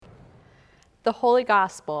The Holy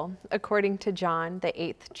Gospel according to John, the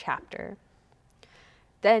 8th chapter.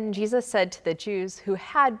 Then Jesus said to the Jews who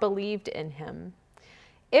had believed in him,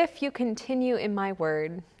 "If you continue in my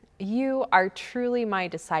word, you are truly my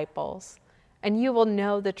disciples, and you will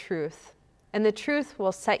know the truth, and the truth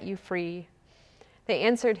will set you free." They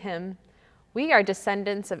answered him, "We are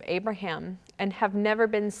descendants of Abraham and have never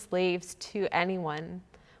been slaves to anyone.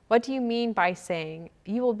 What do you mean by saying,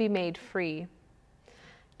 'You will be made free'?"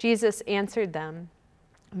 Jesus answered them,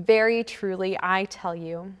 "Very truly I tell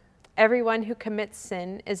you, everyone who commits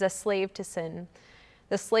sin is a slave to sin.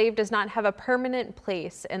 The slave does not have a permanent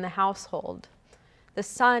place in the household. The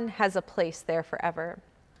Son has a place there forever.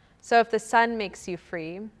 So if the Son makes you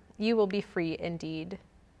free, you will be free indeed."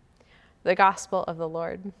 The Gospel of the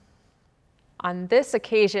Lord. On this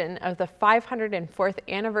occasion of the 504th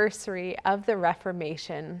anniversary of the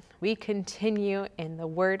Reformation, we continue in the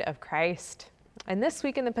Word of Christ. And this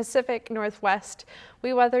week in the Pacific Northwest,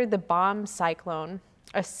 we weathered the bomb cyclone,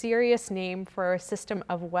 a serious name for a system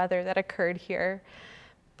of weather that occurred here.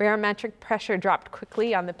 Barometric pressure dropped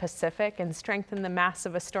quickly on the Pacific and strengthened the mass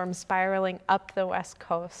of a storm spiraling up the west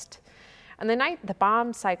coast. On the night the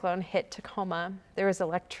bomb cyclone hit Tacoma, there was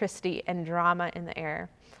electricity and drama in the air.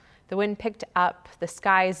 The wind picked up, the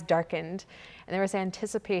skies darkened, and there was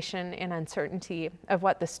anticipation and uncertainty of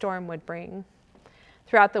what the storm would bring.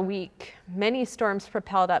 Throughout the week, many storms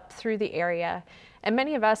propelled up through the area, and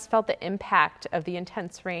many of us felt the impact of the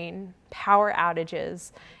intense rain, power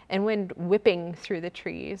outages, and wind whipping through the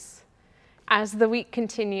trees. As the week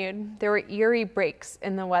continued, there were eerie breaks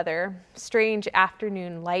in the weather, strange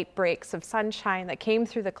afternoon light breaks of sunshine that came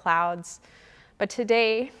through the clouds. But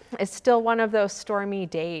today is still one of those stormy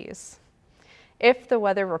days. If the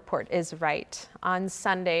weather report is right, on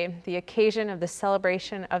Sunday, the occasion of the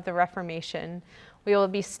celebration of the Reformation, we will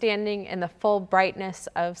be standing in the full brightness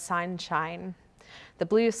of sunshine, the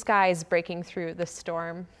blue skies breaking through the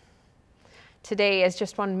storm. Today is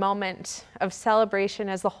just one moment of celebration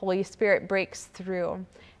as the Holy Spirit breaks through,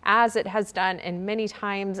 as it has done in many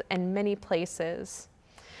times and many places.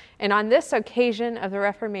 And on this occasion of the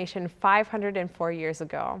Reformation 504 years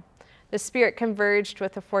ago, the Spirit converged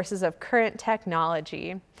with the forces of current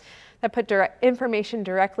technology that put information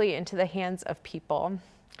directly into the hands of people.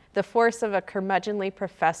 The force of a curmudgeonly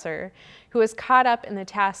professor who was caught up in the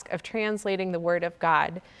task of translating the Word of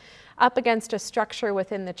God up against a structure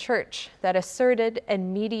within the church that asserted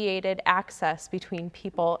and mediated access between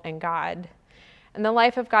people and God. And the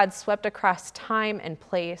life of God swept across time and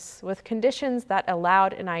place with conditions that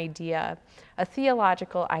allowed an idea, a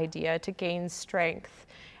theological idea, to gain strength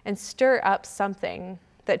and stir up something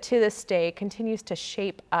that to this day continues to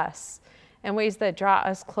shape us in ways that draw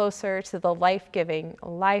us closer to the life-giving,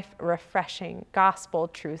 life-refreshing gospel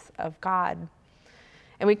truth of God.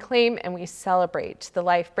 And we claim and we celebrate the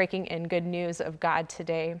life-breaking and good news of God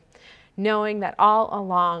today, knowing that all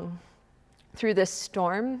along through this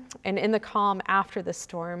storm and in the calm after the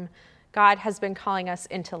storm, God has been calling us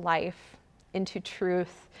into life, into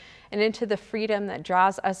truth, and into the freedom that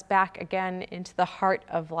draws us back again into the heart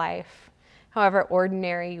of life, however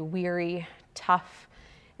ordinary, weary, tough,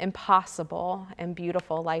 impossible, and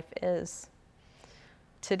beautiful life is.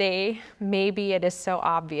 Today, maybe it is so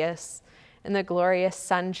obvious in the glorious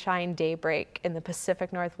sunshine daybreak in the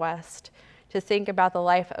Pacific Northwest to think about the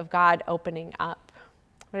life of God opening up.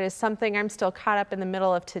 But it is something I'm still caught up in the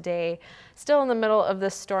middle of today, still in the middle of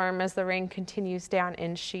this storm as the rain continues down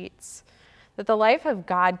in sheets. That the life of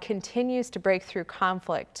God continues to break through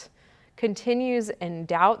conflict, continues in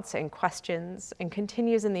doubts and questions, and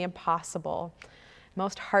continues in the impossible,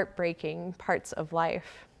 most heartbreaking parts of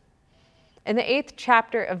life. In the 8th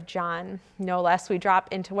chapter of John, no less, we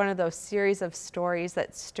drop into one of those series of stories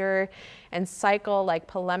that stir and cycle like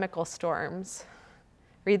polemical storms.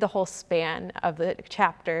 Read the whole span of the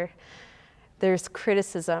chapter. There's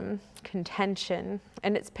criticism, contention,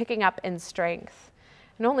 and it's picking up in strength.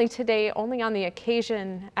 And only today, only on the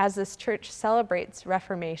occasion as this church celebrates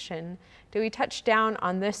Reformation, do we touch down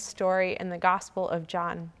on this story in the Gospel of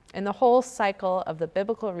John. In the whole cycle of the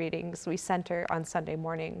biblical readings we center on Sunday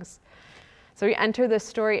mornings. So we enter this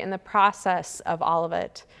story in the process of all of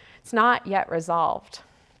it. It's not yet resolved.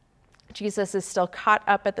 Jesus is still caught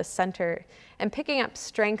up at the center and picking up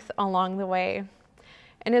strength along the way.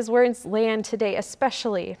 And his words land today,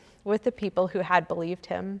 especially with the people who had believed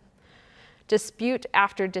him. Dispute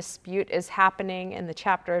after dispute is happening in the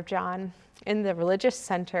chapter of John, in the religious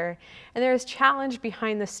center, and there is challenge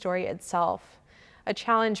behind the story itself, a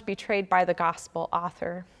challenge betrayed by the gospel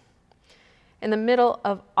author. In the middle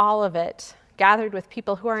of all of it, gathered with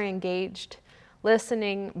people who are engaged,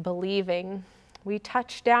 listening, believing, We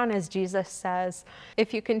touch down as Jesus says,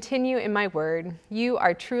 "If you continue in my word, you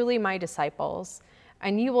are truly my disciples,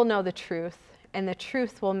 and you will know the truth, and the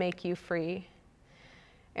truth will make you free."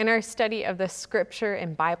 In our study of the scripture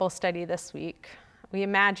and Bible study this week, we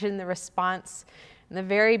imagine the response in the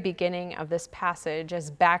very beginning of this passage as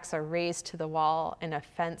backs are raised to the wall and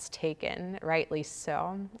offense taken, rightly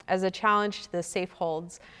so, as a challenge to the safe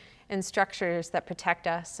holds and structures that protect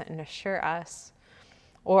us and assure us,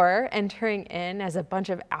 or entering in as a bunch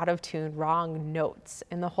of out-of-tune wrong notes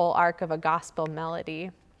in the whole arc of a gospel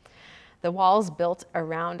melody. The walls built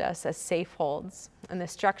around us as safe holds and the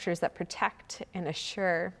structures that protect and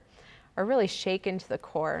assure are really shaken to the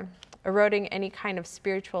core, eroding any kind of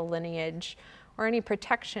spiritual lineage or any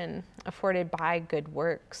protection afforded by good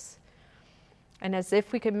works. And as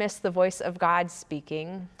if we could miss the voice of God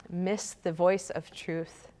speaking, miss the voice of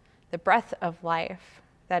truth, the breath of life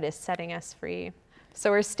that is setting us free.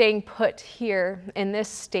 So we're staying put here in this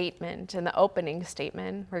statement, in the opening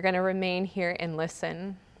statement. We're going to remain here and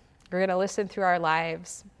listen. We're going to listen through our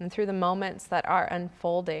lives and through the moments that are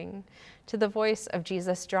unfolding to the voice of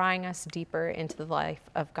Jesus drawing us deeper into the life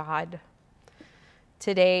of God.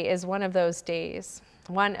 Today is one of those days,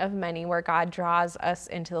 one of many where God draws us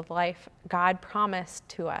into the life God promised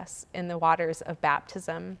to us in the waters of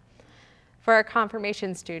baptism. For our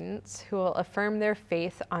confirmation students who will affirm their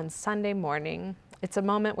faith on Sunday morning, it's a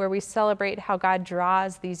moment where we celebrate how God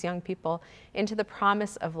draws these young people into the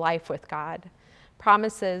promise of life with God,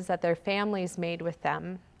 promises that their families made with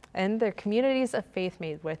them and their communities of faith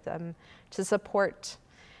made with them to support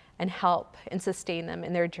and help and sustain them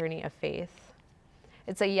in their journey of faith.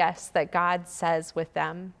 It's a yes that God says with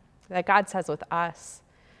them, that God says with us.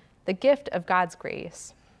 The gift of God's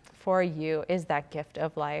grace for you is that gift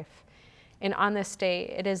of life. And on this day,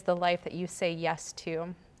 it is the life that you say yes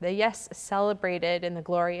to. The yes celebrated in the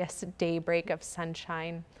glorious daybreak of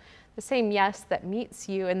sunshine. The same yes that meets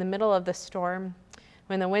you in the middle of the storm,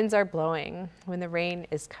 when the winds are blowing, when the rain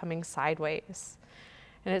is coming sideways.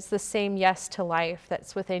 And it's the same yes to life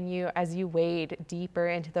that's within you as you wade deeper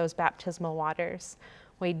into those baptismal waters,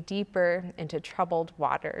 wade deeper into troubled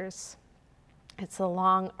waters. It's the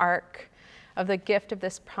long arc of the gift of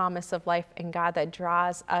this promise of life in God that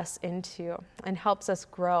draws us into and helps us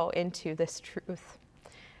grow into this truth.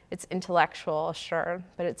 It's intellectual, sure,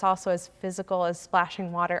 but it's also as physical as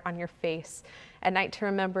splashing water on your face at night to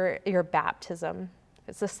remember your baptism.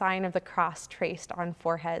 It's the sign of the cross traced on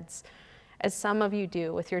foreheads, as some of you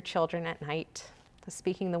do with your children at night,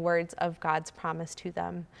 speaking the words of God's promise to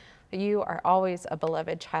them, that you are always a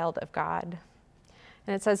beloved child of God.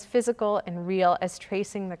 And it's as physical and real as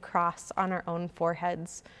tracing the cross on our own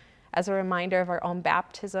foreheads, as a reminder of our own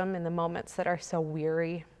baptism in the moments that are so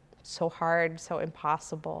weary, so hard, so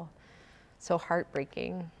impossible, so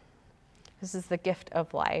heartbreaking. This is the gift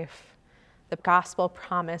of life, the gospel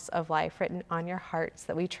promise of life written on your hearts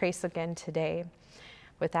that we trace again today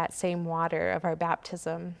with that same water of our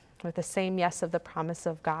baptism, with the same yes of the promise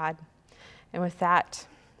of God. And with that,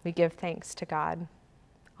 we give thanks to God.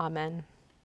 Amen.